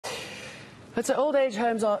But so old age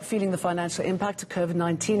homes are feeling the financial impact of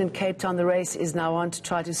COVID-19 in Cape Town. The race is now on to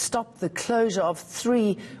try to stop the closure of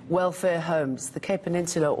 3 welfare homes. The Cape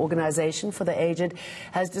Peninsula Organisation for the Aged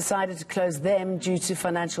has decided to close them due to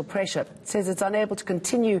financial pressure. It says it's unable to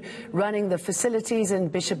continue running the facilities in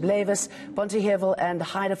Bishop Lavis, Bonteheuwel and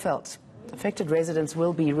Heideveld. Affected residents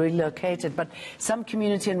will be relocated, but some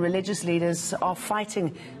community and religious leaders are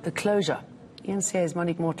fighting the closure. eNCA's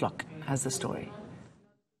Monique Mortlock has the story.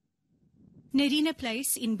 Nerina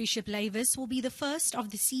Place in Bishop Lavis will be the first of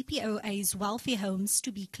the CPOA's welfare homes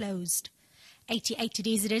to be closed. 88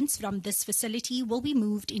 residents from this facility will be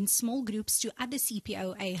moved in small groups to other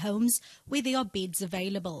CPOA homes where there are beds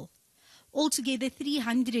available. Altogether,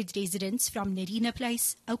 300 residents from Nerina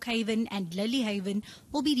Place, Oakhaven and Lilyhaven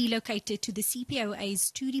will be relocated to the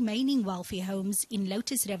CPOA's 2 remaining welfare homes in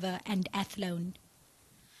Lotus River and Athlone.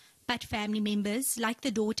 But family members, like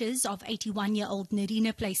the daughters of 81-year-old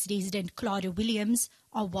Nerina Place resident Clara Williams,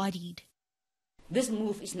 are worried. This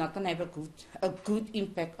move is not going to have a good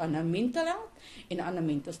impact on her mental health and on her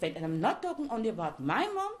mental state. And I'm not talking only about my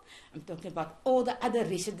mom, I'm talking about all the other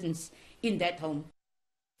residents in that home.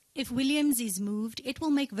 If Williams is moved, it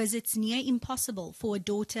will make visits near impossible for a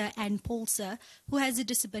daughter, Anne Paulse, who has a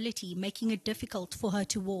disability, making it difficult for her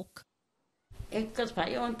to walk. Ek is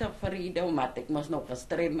baie ontevrede omdat ek mos nog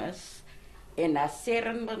gestrem is en as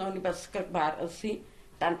serm nog nie beskikbaar is nie,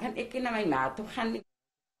 dan kan ek nie na my ma toe gaan nie.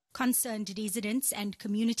 Concerned residents and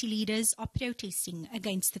community leaders are protesting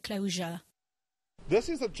against the closure. This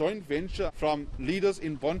is a joint venture from leaders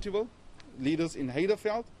in Bonteheuwel, leaders in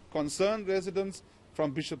Heideveld, concerned residents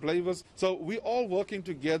from Bishop Lavis. So we're all working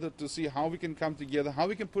together to see how we can come together, how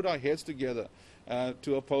we can put our heads together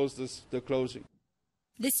to oppose the closing.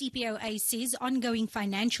 The CPOA says ongoing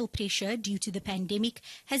financial pressure due to the pandemic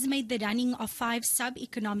has made the running of 5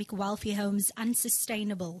 sub-economic welfare homes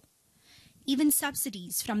unsustainable. Even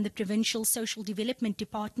subsidies from the Provincial Social Development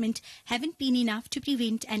Department haven't been enough to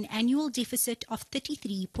prevent an annual deficit of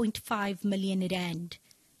 33.5 million rand.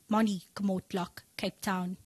 Monique Mortlock, Cape Town.